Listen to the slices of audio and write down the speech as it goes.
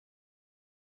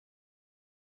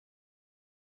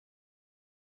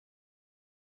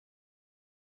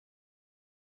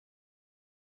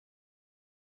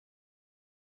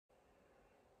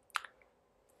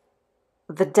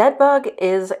The dead bug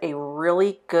is a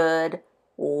really good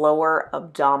lower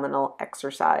abdominal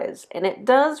exercise, and it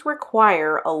does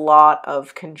require a lot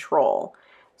of control.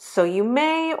 So you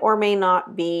may or may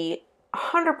not be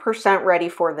 100% ready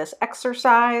for this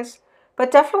exercise,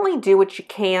 but definitely do what you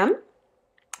can.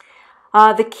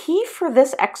 The key for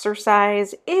this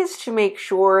exercise is to make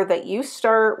sure that you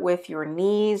start with your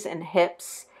knees and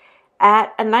hips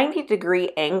at a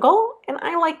 90-degree angle, and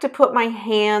I like to put my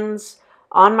hands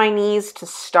on my knees to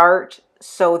start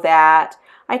so that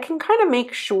I can kind of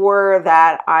make sure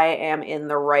that I am in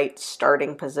the right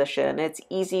starting position. It's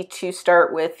easy to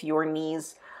start with your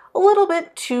knees a little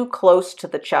bit too close to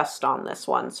the chest on this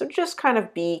one, so just kind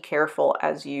of be careful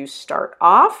as you start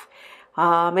off.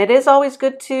 It is always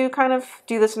good to kind of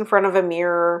do this in front of a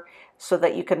mirror so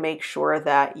that you can make sure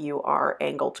that you are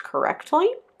angled correctly.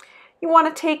 You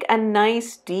want to take a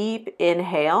nice deep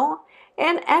inhale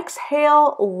and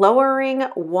exhale, lowering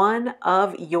one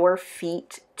of your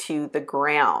feet to the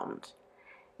ground.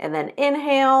 And then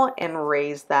inhale and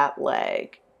raise that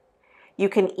leg. You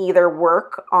can either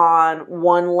work on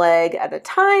one leg at a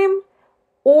time,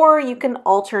 or you can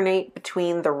alternate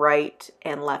between the right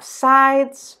and left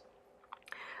sides.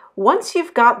 Once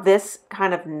you've got this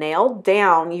kind of nailed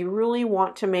down, you really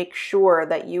want to make sure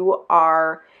that you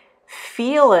are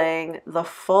feeling the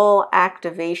full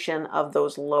activation of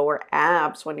those lower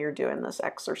abs when you're doing this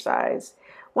exercise.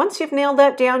 Once you've nailed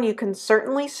that down, you can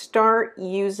certainly start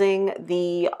using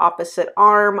the opposite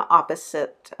arm,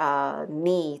 opposite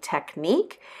knee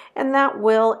technique, and that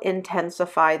will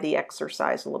intensify the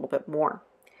exercise a little bit more.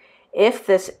 If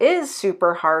this is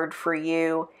super hard for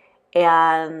you,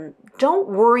 and don't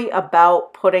worry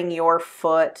about putting your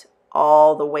foot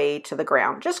all the way to the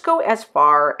ground. Just go as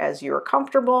far as you're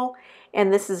comfortable,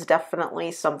 and this is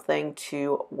definitely something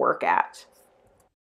to work at.